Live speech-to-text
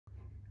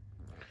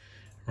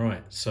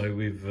Right, so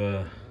we've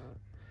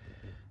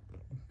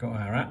got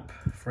our app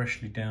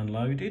freshly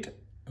downloaded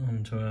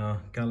onto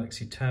our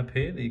Galaxy Tab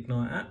here, the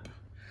Ignite app,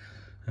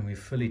 and we've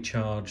fully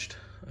charged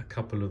a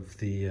couple of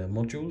the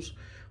modules.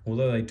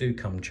 Although they do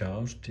come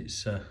charged,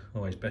 it's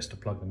always best to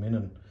plug them in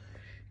and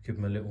give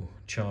them a little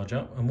charge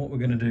up. And what we're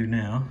going to do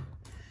now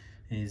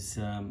is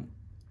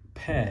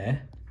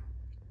pair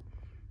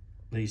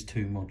these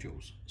two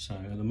modules. So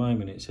at the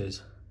moment it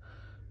says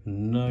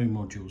no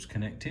modules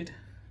connected.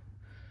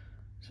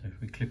 So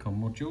if we click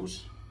on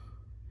modules,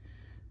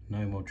 no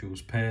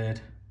modules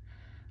paired,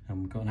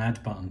 and we've got an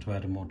add button to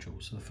add a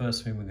module. So the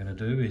first thing we're going to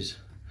do is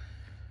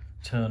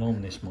turn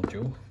on this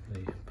module.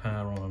 The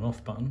power on and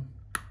off button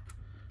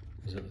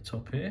is at the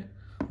top here.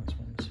 This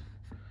one's,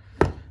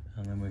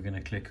 and then we're going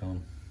to click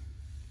on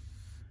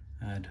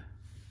add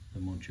the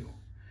module.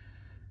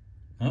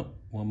 Oh,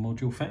 one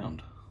module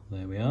found.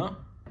 There we are.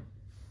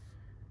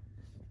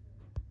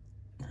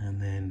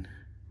 And then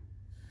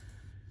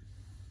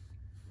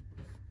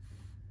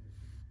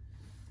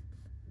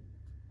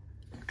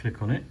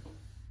click on it,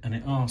 and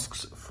it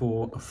asks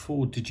for a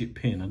 4-digit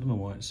pin. I don't know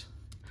why it's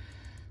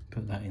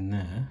put that in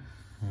there.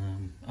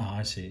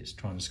 I see, it's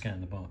trying to scan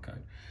the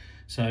barcode.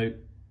 So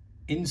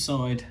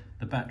inside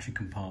the battery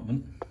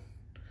compartment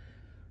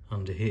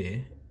under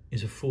here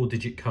is a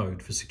 4-digit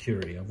code for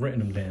security. I've written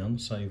them down,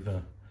 save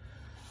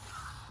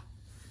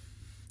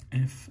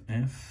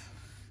FFKI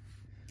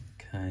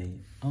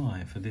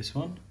for this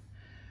one,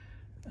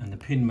 and the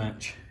pin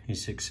match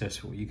is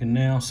successful. You can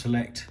now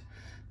select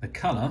the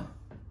colour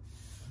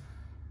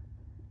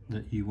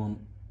that you want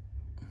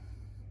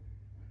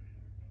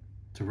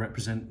to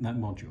represent that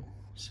module.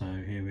 So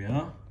here we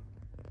are.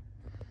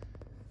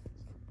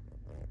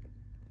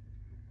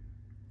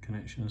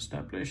 Connection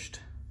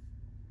established.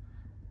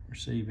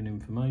 Receiving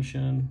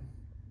information.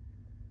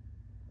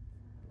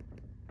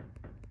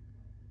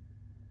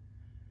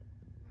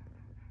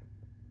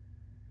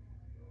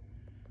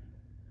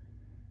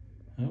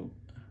 Oh,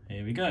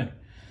 here we go.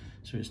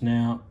 So it's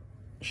now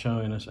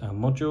showing us our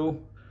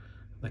module,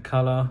 the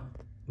colour,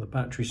 the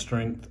battery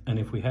strength, and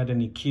if we had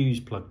any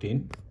Qs plugged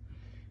in,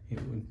 it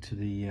would to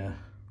the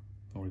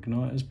or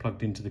igniters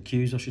plugged into the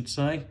Qs, I should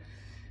say,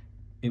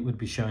 it would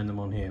be showing them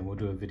on here. We'll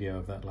do a video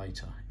of that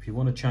later. If you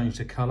want to change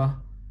the colour,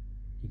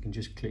 you can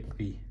just click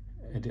the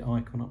edit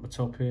icon up the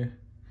top here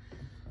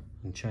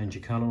and change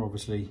your colour.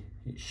 Obviously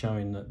it's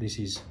showing that this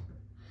is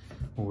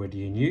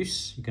already in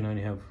use. You can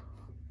only have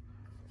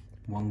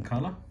one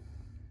colour.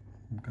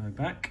 We'll go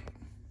back.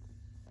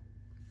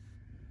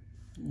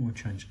 We'll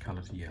change the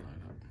colour to yellow.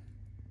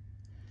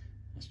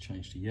 Let's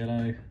change to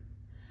yellow,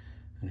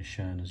 and it's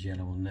showing as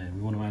yellow on there. We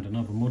want to add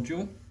another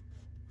module,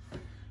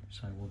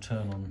 so we'll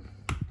turn on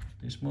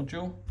this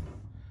module,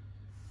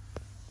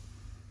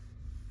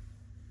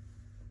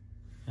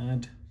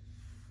 add,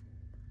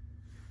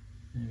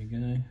 there we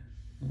go.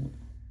 Oh.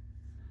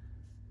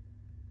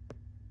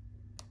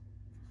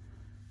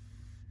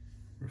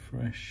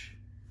 Refresh,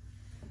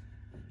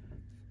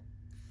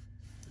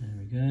 there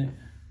we go.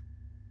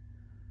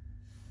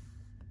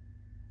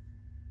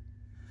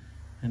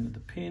 Enter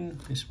the pin.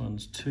 This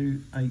one's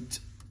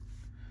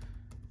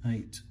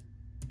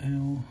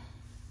 288L.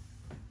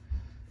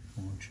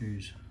 I'll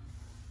choose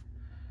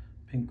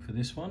pink for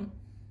this one,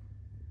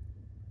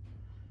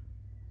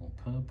 or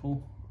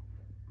purple.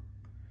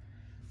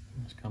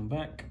 Let's come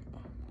back.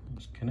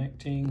 It's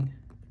connecting.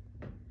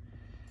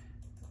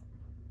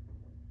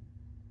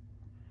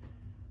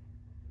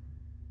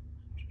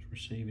 Just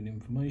receiving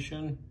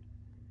information.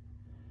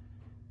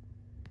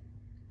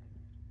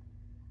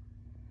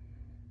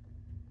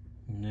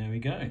 And there we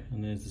go,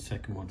 and there's the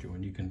second module,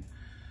 and you can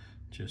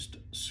just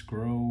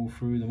scroll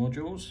through the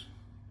modules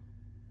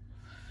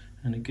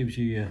and it gives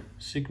you your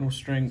signal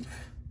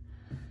strength,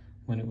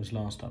 when it was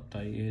last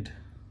updated,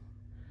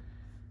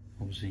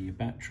 obviously your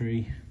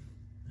battery,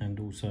 and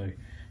also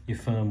your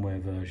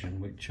firmware version,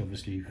 which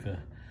obviously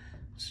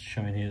it's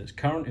showing here it's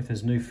current. If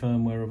there's new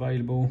firmware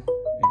available, it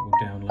will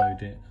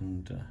download it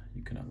and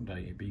you can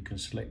update it, but you can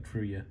select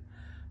through your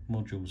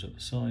modules at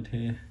the side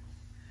here.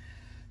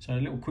 So a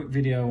little quick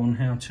video on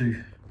how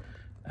to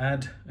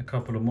add a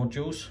couple of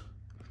modules.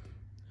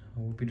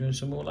 We'll be doing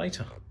some more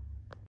later.